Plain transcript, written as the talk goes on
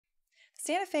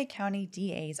Santa Fe County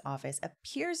DA's office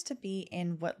appears to be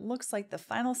in what looks like the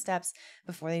final steps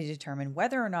before they determine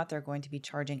whether or not they're going to be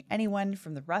charging anyone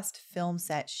from the Rust film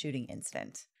set shooting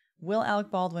incident. Will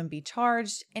Alec Baldwin be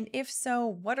charged? And if so,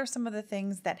 what are some of the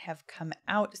things that have come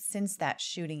out since that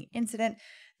shooting incident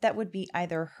that would be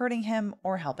either hurting him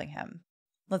or helping him?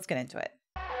 Let's get into it.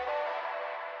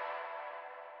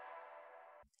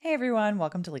 Hey everyone,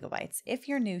 welcome to Legalbytes. If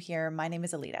you're new here, my name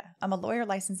is Alita. I'm a lawyer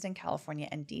licensed in California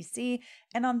and DC,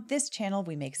 and on this channel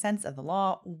we make sense of the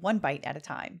law one bite at a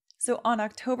time. So on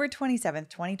October 27,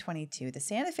 2022, the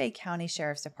Santa Fe County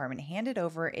Sheriff's Department handed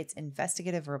over its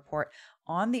investigative report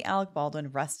on the Alec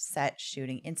Baldwin Rust set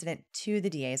shooting incident to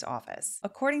the DA's office.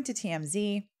 According to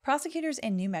TMZ, prosecutors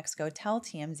in New Mexico tell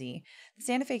TMZ the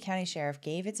Santa Fe County Sheriff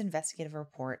gave its investigative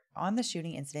report on the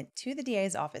shooting incident to the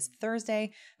DA's office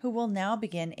Thursday, who will now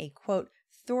begin a, quote,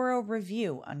 thorough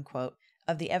review, unquote,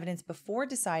 of the evidence before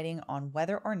deciding on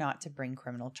whether or not to bring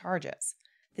criminal charges.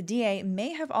 The DA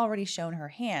may have already shown her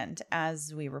hand.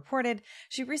 As we reported,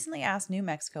 she recently asked New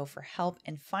Mexico for help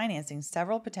in financing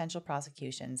several potential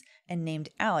prosecutions and named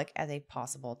Alec as a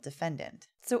possible defendant.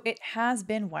 So it has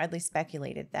been widely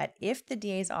speculated that if the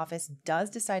DA's office does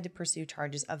decide to pursue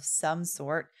charges of some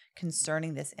sort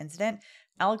concerning this incident,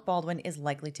 Alec Baldwin is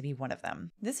likely to be one of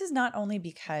them. This is not only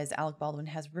because Alec Baldwin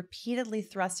has repeatedly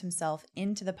thrust himself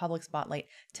into the public spotlight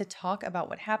to talk about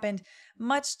what happened,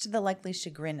 much to the likely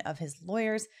chagrin of his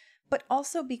lawyers, but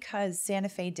also because Santa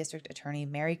Fe District Attorney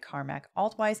Mary Carmack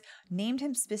Altwise named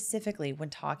him specifically when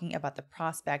talking about the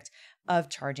prospect of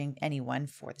charging anyone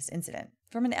for this incident.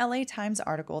 From an LA Times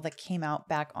article that came out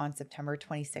back on September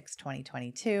 26,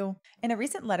 2022, in a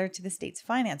recent letter to the state's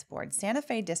finance board, Santa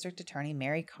Fe District Attorney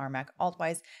Mary Carmack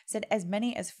Altwise said as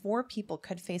many as 4 people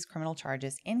could face criminal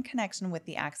charges in connection with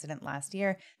the accident last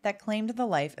year that claimed the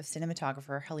life of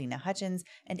cinematographer Halyna Hutchins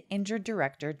and injured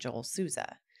director Joel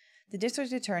Souza. The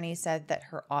district attorney said that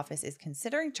her office is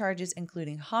considering charges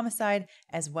including homicide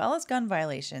as well as gun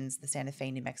violations, the Santa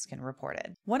Fe New Mexican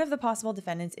reported. One of the possible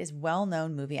defendants is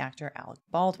well-known movie actor Alec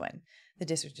Baldwin, the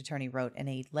district attorney wrote in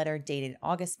a letter dated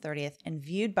August 30th and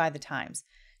viewed by the Times.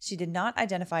 She did not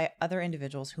identify other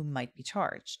individuals who might be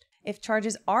charged. If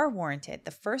charges are warranted,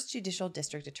 the first judicial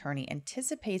district attorney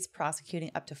anticipates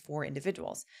prosecuting up to 4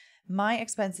 individuals. My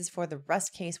expenses for the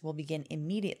Rust case will begin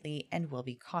immediately and will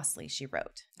be costly, she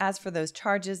wrote. As for those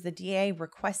charges, the DA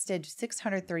requested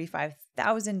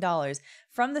 $635,000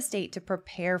 from the state to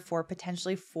prepare for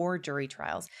potentially 4 jury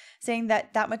trials, saying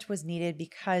that that much was needed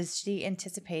because she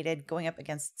anticipated going up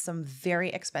against some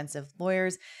very expensive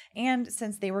lawyers, and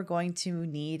since they were going to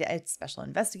need a special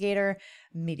investigator,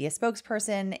 media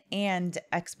spokesperson, and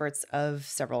experts of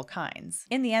several kinds.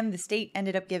 In the end, the state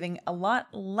ended up giving a lot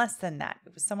less than that.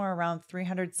 It was somewhere around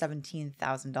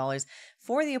 $317,000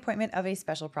 for the appointment of a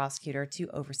special prosecutor to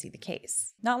oversee the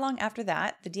case. Not long after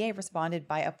that, the DA responded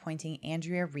by appointing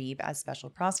Andrea Reeb as special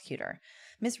prosecutor.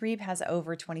 Ms. Reeb has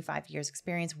over 25 years'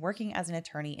 experience working as an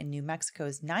attorney in New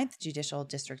Mexico's 9th Judicial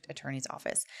District Attorney's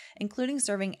Office, including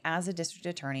serving as a district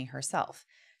attorney herself.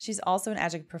 She's also an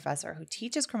adjunct professor who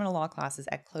teaches criminal law classes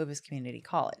at Clovis Community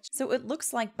College. So it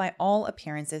looks like, by all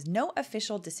appearances, no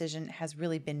official decision has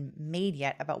really been made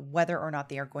yet about whether or not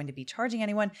they are going to be charging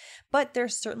anyone, but there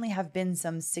certainly have been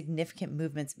some significant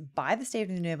movements by the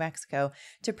state of New Mexico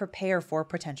to prepare for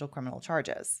potential criminal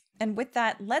charges. And with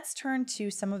that, let's turn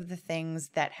to some of the things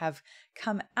that have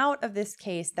come out of this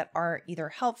case that are either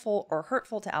helpful or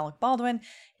hurtful to Alec Baldwin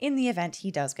in the event he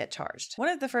does get charged. One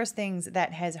of the first things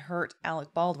that has hurt Alec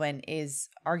Baldwin is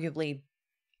arguably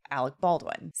Alec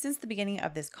Baldwin. Since the beginning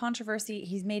of this controversy,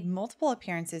 he's made multiple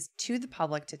appearances to the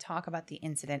public to talk about the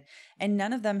incident, and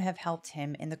none of them have helped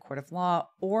him in the court of law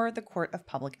or the court of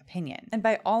public opinion. And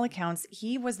by all accounts,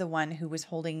 he was the one who was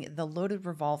holding the loaded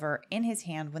revolver in his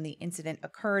hand when the incident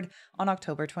occurred on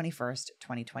October 21st,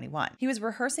 2021. He was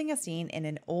rehearsing a scene in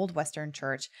an old Western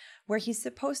church where he's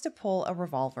supposed to pull a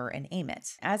revolver and aim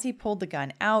it. As he pulled the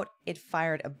gun out, it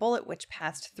fired a bullet which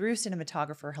passed through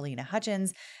cinematographer Halyna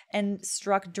Hutchins and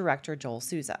struck director Joel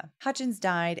Souza. Hutchins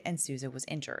died and Souza was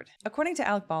injured. According to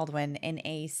Alec Baldwin, in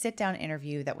a sit-down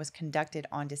interview that was conducted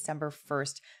on December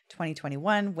 1st,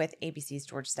 2021 with ABC's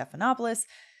George Stephonopoulos,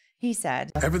 he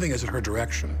said, "Everything is in her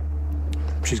direction.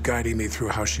 She's guiding me through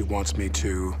how she wants me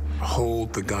to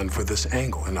hold the gun for this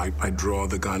angle. And I draw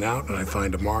the gun out and I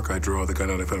find a mark, I draw the gun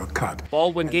out, I find a cut."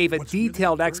 Baldwin gave a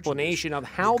detailed explanation of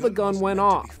how the gun went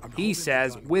off. He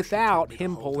says without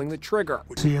him pulling the trigger.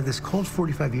 So you have this Colt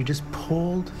 45 you just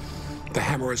pulled the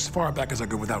hammer as far back as I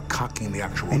go without cocking the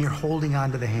actual gun. And you're holding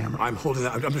on to the hammer. I'm holding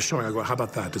that. I'm just showing. I go, how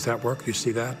about that? Does that work? Do you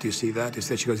see that? Do you see that? Do you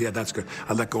see that? She goes, yeah, that's good.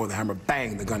 I let go of the hammer.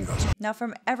 Bang, the gun goes. Now,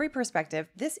 from every perspective,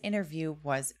 this interview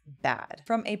was bad.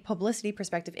 From a publicity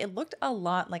perspective, it looked a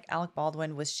lot like Alec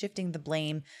Baldwin was shifting the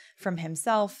blame from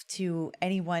himself to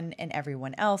anyone and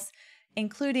everyone else,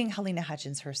 including Halyna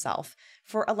Hutchins herself,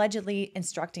 for allegedly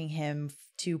instructing him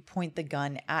to point the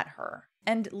gun at her.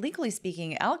 And legally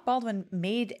speaking, Alec Baldwin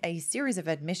made a series of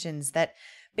admissions that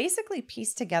basically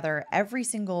pieced together every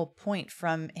single point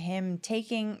from him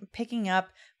picking up,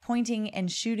 pointing,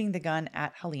 and shooting the gun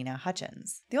at Halyna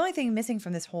Hutchins. The only thing missing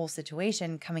from this whole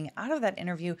situation coming out of that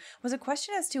interview was a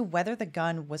question as to whether the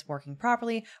gun was working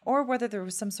properly or whether there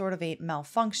was some sort of a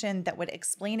malfunction that would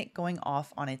explain it going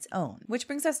off on its own. Which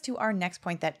brings us to our next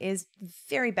point that is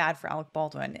very bad for Alec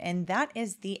Baldwin, and that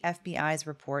is the FBI's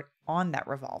report on that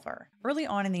revolver. Early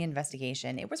on in the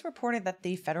investigation, it was reported that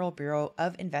the Federal Bureau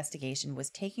of Investigation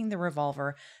was taking the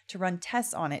revolver to run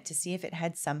tests on it to see if it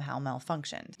had somehow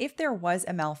malfunctioned. If there was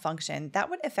a malfunction,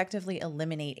 that would effectively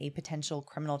eliminate a potential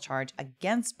criminal charge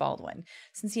against Baldwin,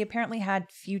 since he apparently had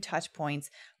few touch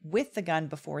points with the gun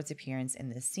before its appearance in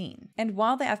this scene. And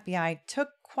while the FBI took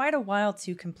quite a while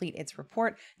to complete its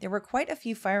report, there were quite a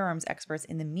few firearms experts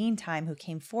in the meantime who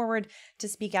came forward to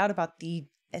speak out about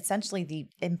essentially the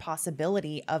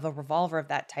impossibility of a revolver of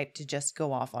that type to just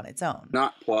go off on its own.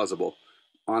 Not plausible.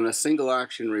 On a single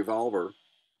action revolver,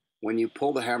 when you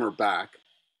pull the hammer back,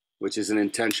 which is an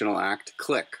intentional act,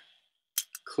 click,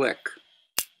 click,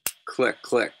 click,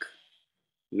 click.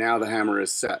 Now the hammer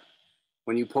is set.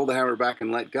 When you pull the hammer back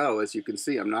and let go, as you can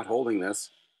see, I'm not holding this,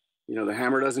 the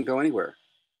hammer doesn't go anywhere.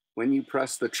 When you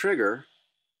press the trigger,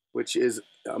 which is,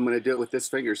 I'm going to do it with this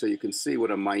finger so you can see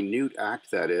what a minute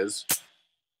act that is.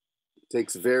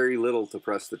 Takes very little to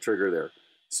press the trigger there.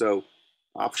 So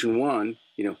option one,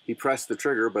 he pressed the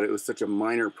trigger, but it was such a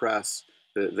minor press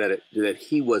that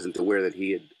he wasn't aware that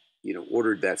he had,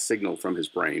 ordered that signal from his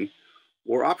brain.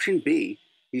 Or option B,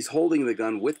 he's holding the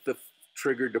gun with the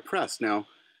trigger depressed. Now,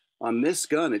 on this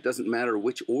gun, it doesn't matter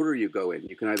which order you go in.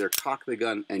 You can either cock the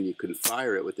gun and you can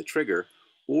fire it with the trigger,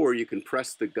 or you can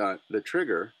press the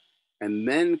trigger and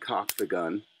then cock the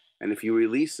gun. And if you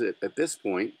release it at this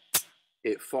point,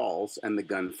 it falls and the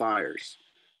gun fires.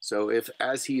 So if,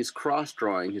 as he is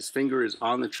cross-drawing, his finger is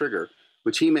on the trigger,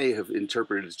 which he may have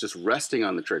interpreted as just resting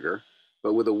on the trigger,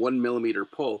 but with a 1 millimeter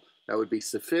pull, that would be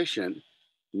sufficient.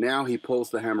 Now he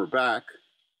pulls the hammer back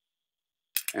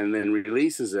and then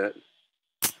releases it.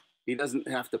 He doesn't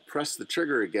have to press the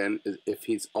trigger again if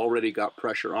he's already got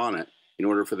pressure on it in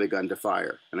order for the gun to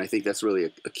fire. And I think that's really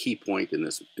a key point in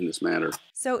this matter.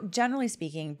 So generally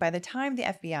speaking, by the time the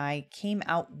FBI came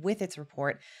out with its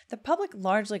report, the public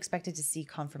largely expected to see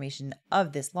confirmation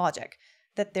of this logic,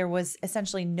 that there was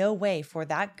essentially no way for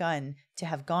that gun to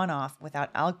have gone off without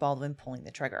Alec Baldwin pulling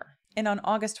the trigger. And on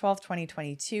August 12,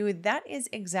 2022, that is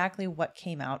exactly what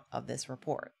came out of this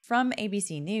report. From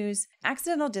ABC News,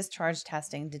 accidental discharge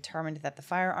testing determined that the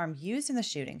firearm used in the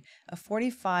shooting, a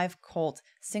 .45 Colt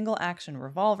single-action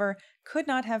revolver, could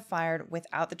not have fired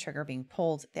without the trigger being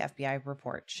pulled, the FBI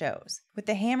report shows. With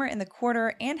the hammer in the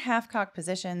quarter and half-cock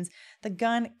positions, the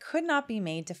gun could not be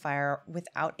made to fire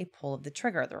without a pull of the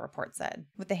trigger, the report said.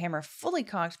 With the hammer fully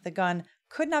cocked, the gun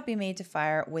could not be made to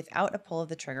fire without a pull of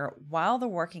the trigger while the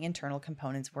working internal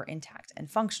components were intact and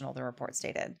functional, the report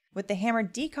stated. With the hammer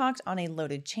decocked on a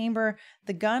loaded chamber,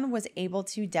 the gun was able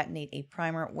to detonate a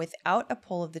primer without a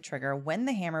pull of the trigger when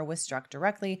the hammer was struck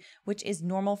directly, which is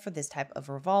normal for this type of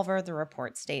revolver, the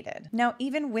report stated. Now,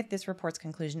 even with this report's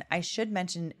conclusion, I should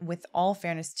mention, with all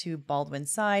fairness to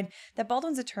Baldwin's side, that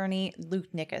Baldwin's attorney,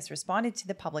 Luke Nickus, responded to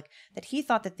the public that he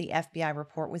thought that the FBI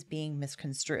report was being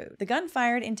misconstrued. The gun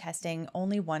fired in testing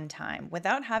only one time,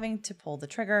 without having to pull the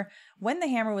trigger, when the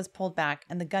hammer was pulled back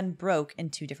and the gun broke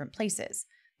in 2 different places.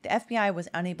 The FBI was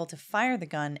unable to fire the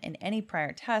gun in any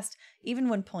prior test, even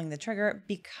when pulling the trigger,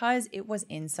 because it was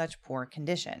in such poor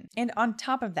condition. And on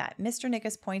top of that, Mr.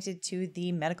 Nickus pointed to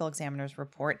the medical examiner's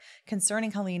report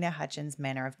concerning Halyna Hutchins'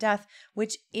 manner of death,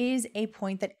 which is a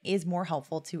point that is more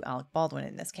helpful to Alec Baldwin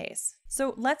in this case.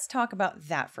 So let's talk about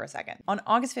that for a second. On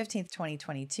August 15th,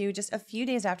 2022, just a few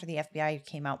days after the FBI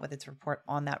came out with its report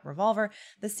on that revolver,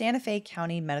 the Santa Fe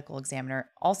County medical examiner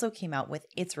also came out with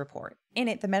its report. In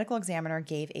it, the medical examiner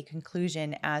gave a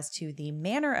conclusion as to the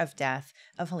manner of death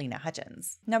of Halyna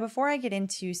Hutchins. Now, before I get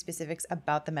into specifics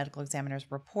about the medical examiner's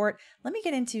report, let me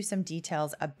get into some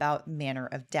details about manner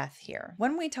of death here.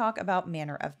 When we talk about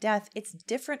manner of death, it's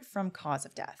different from cause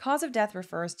of death. Cause of death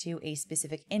refers to a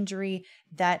specific injury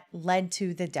that led led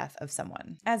to the death of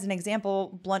someone. As an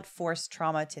example, blunt force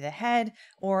trauma to the head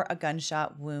or a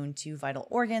gunshot wound to vital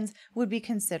organs would be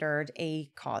considered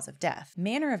a cause of death.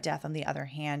 Manner of death, on the other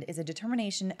hand, is a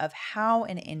determination of how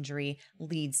an injury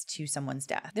leads to someone's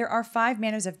death. There are 5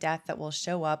 manners of death that will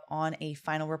show up on a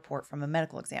final report from a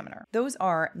medical examiner. Those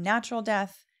are natural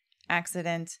death,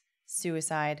 accident,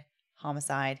 suicide,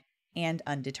 homicide, and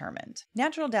undetermined.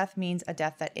 Natural death means a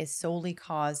death that is solely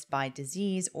caused by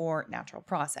disease or natural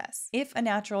process. If a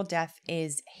natural death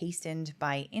is hastened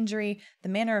by injury, the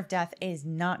manner of death is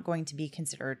not going to be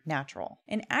considered natural.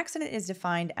 An accident is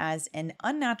defined as an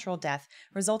unnatural death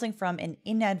resulting from an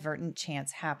inadvertent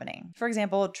chance happening. For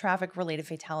example, traffic-related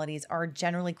fatalities are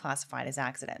generally classified as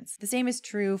accidents. The same is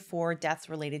true for deaths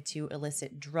related to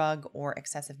illicit drug or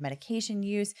excessive medication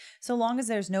use, so long as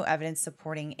there's no evidence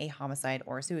supporting a homicide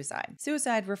or suicide.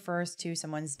 Suicide refers to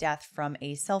someone's death from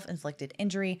a self-inflicted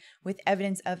injury with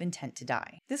evidence of intent to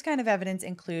die. This kind of evidence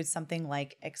includes something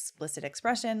like explicit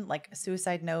expression, like a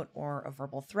suicide note or a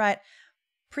verbal threat,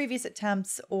 previous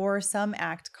attempts, or some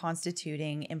act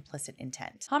constituting implicit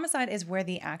intent. Homicide is where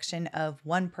the action of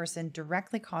one person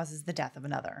directly causes the death of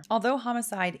another. Although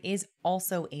homicide is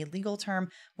also a legal term,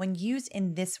 when used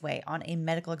in this way on a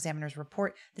medical examiner's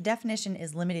report, the definition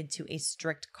is limited to a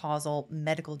strict causal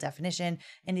medical definition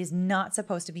and is not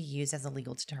supposed to be used as a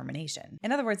legal determination.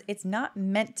 In other words, it's not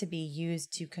meant to be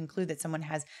used to conclude that someone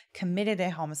has committed a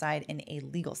homicide in a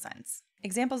legal sense.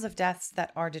 Examples of deaths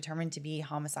that are determined to be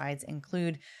homicides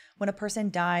include when a person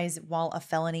dies while a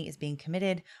felony is being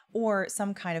committed or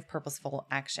some kind of purposeful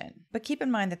action. But keep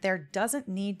in mind that there doesn't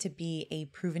need to be a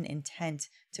proven intent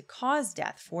to cause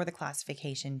death for the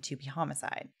classification to be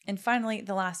homicide. And finally,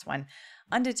 the last one.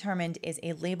 Undetermined is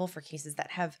a label for cases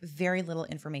that have very little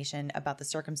information about the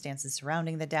circumstances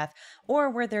surrounding the death, or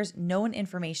where there's known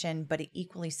information but it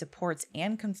equally supports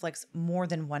and conflicts more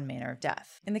than one manner of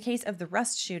death. In the case of the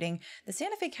Rust shooting, the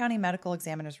Santa Fe County Medical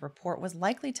Examiner's report was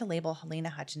likely to label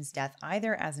Halyna Hutchins' death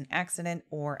either as an accident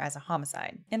or as a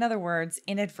homicide. In other words,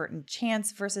 inadvertent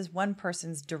chance versus one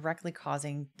person's directly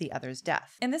causing the other's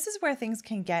death. And this is where things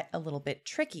can get a little bit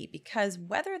tricky, because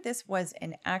whether this was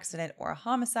an accident or a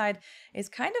homicide is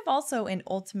kind of also an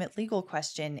ultimate legal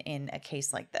question in a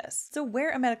case like this. So where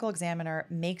a medical examiner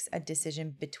makes a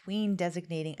decision between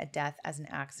designating a death as an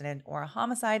accident or a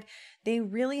homicide, they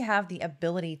really have the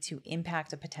ability to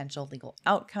impact a potential legal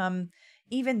outcome,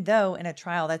 even though in a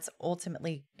trial that's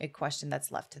ultimately a question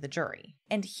that's left to the jury.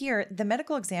 And here, the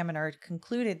medical examiner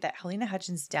concluded that Halyna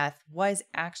Hutchins' death was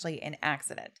actually an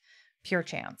accident, pure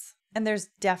chance. And there's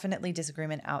definitely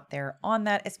disagreement out there on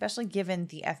that, especially given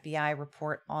the FBI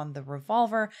report on the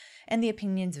revolver and the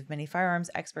opinions of many firearms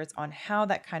experts on how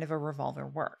that kind of a revolver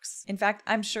works. In fact,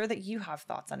 I'm sure that you have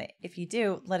thoughts on it. If you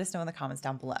do, let us know in the comments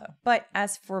down below. But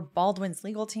as for Baldwin's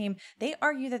legal team, they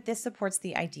argue that this supports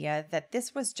the idea that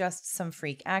this was just some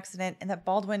freak accident and that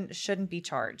Baldwin shouldn't be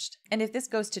charged. And if this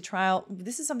goes to trial,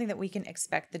 this is something that we can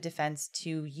expect the defense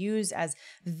to use as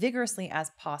vigorously as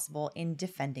possible in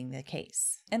defending the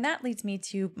case. And that leads me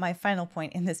to my final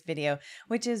point in this video,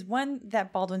 which is one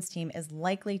that Baldwin's team is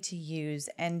likely to use,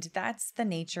 and that's the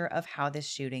nature of how this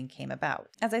shooting came about.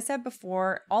 As I said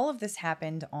before, all of this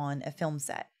happened on a film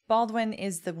set. Baldwin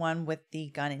is the one with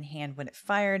the gun in hand when it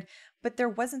fired, but there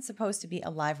wasn't supposed to be a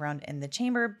live round in the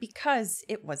chamber because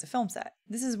it was a film set.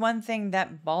 This is one thing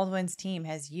that Baldwin's team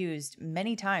has used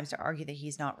many times to argue that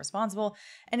he's not responsible,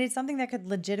 and it's something that could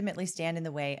legitimately stand in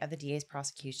the way of the DA's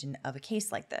prosecution of a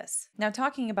case like this. Now,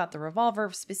 talking about the revolver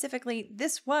specifically,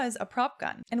 this was a prop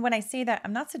gun. And when I say that,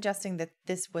 I'm not suggesting that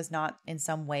this was not in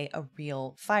some way a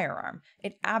real firearm.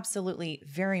 It absolutely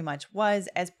very much was,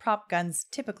 as prop guns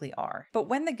typically are. But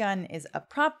when the gun is a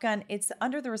prop gun, it's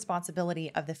under the responsibility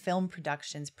of the film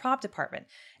production's prop department,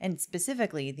 and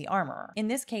specifically the armorer. In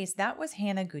this case, that was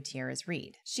Hannah Gutierrez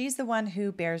Reed. She's the one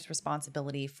who bears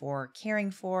responsibility for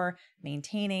caring for,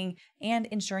 maintaining, and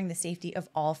ensuring the safety of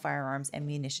all firearms and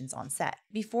munitions on set.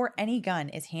 Before any gun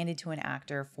is handed to an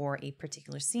actor for a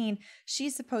particular scene,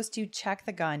 she's supposed to check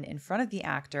the gun in front of the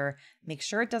actor, make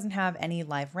sure it doesn't have any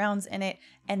live rounds in it,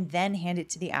 and then hand it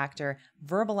to the actor,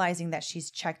 verbalizing that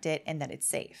she's checked it and that it's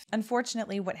safe.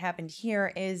 Unfortunately, what happened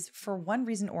here is, for one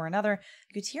reason or another,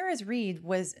 Gutierrez Reed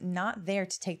was not there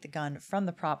to take the gun from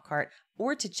the prop cart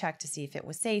or to check to see if it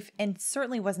was safe, and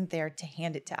certainly wasn't there to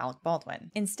hand it to Alec Baldwin.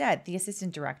 Instead, the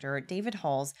assistant director, David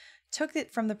Halls, took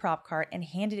it from the prop cart and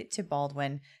handed it to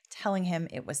Baldwin, telling him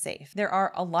it was safe. There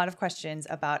are a lot of questions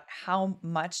about how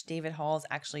much David Halls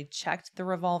actually checked the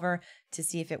revolver to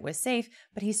see if it was safe,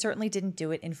 but he certainly didn't do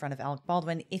it in front of Alec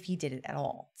Baldwin if he did it at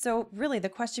all. So really, the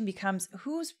question becomes,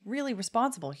 who's really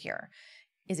responsible here?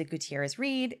 Is it Gutierrez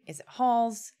Reed? Is it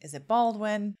Halls? Is it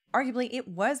Baldwin? Arguably, it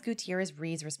was Gutierrez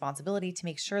Reed's responsibility to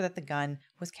make sure that the gun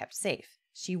was kept safe.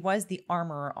 She was the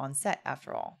armorer on set,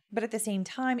 after all. But at the same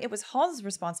time, it was Hall's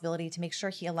responsibility to make sure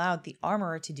he allowed the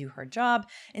armorer to do her job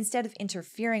instead of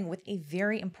interfering with a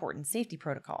very important safety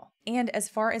protocol. And as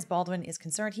far as Baldwin is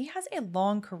concerned, he has a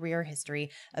long career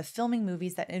history of filming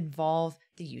movies that involve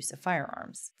the use of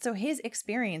firearms. So his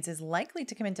experience is likely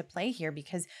to come into play here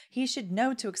because he should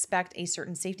know to expect a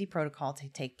certain safety protocol to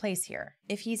take place here.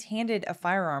 If he's handed a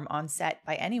firearm on set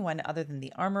by anyone other than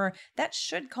the armorer, that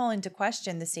should call into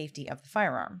question the safety of the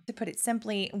firearm. To put it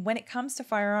simply, when it comes to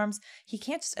firearms, he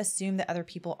can't just assume that other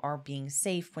people are being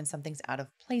safe when something's out of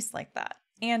place like that.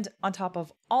 And on top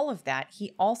of all of that,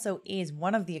 he also is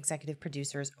one of the executive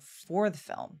producers for the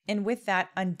film. And with that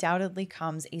undoubtedly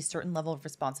comes a certain level of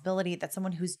responsibility that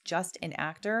someone who's just an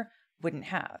actor wouldn't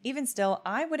have. Even still,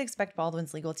 I would expect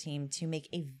Baldwin's legal team to make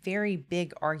a very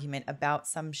big argument about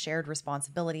some shared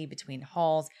responsibility between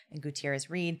Halls and Gutierrez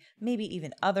Reed, maybe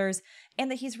even others,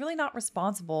 and that he's really not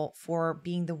responsible for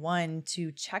being the one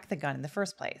to check the gun in the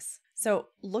first place. So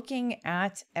looking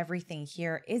at everything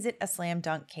here, is it a slam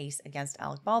dunk case against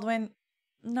Alec Baldwin?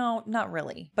 No, not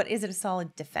really. But is it a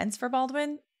solid defense for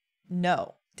Baldwin?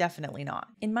 No, definitely not.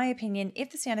 In my opinion, if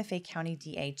the Santa Fe County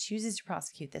DA chooses to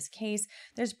prosecute this case,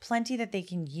 there's plenty that they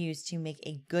can use to make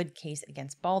a good case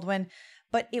against Baldwin,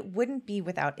 but it wouldn't be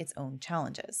without its own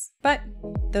challenges. But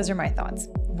those are my thoughts.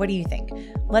 What do you think?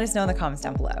 Let us know in the comments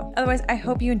down below. Otherwise, I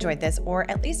hope you enjoyed this or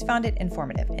at least found it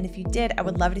informative. And if you did, I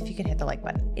would love it if you could hit the like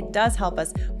button. It does help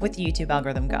us with the YouTube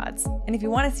algorithm gods. And if you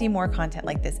want to see more content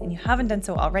like this and you haven't done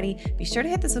so already, be sure to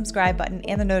hit the subscribe button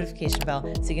and the notification bell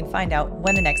so you can find out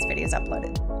when the next video is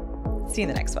uploaded. See you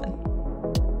in the next one.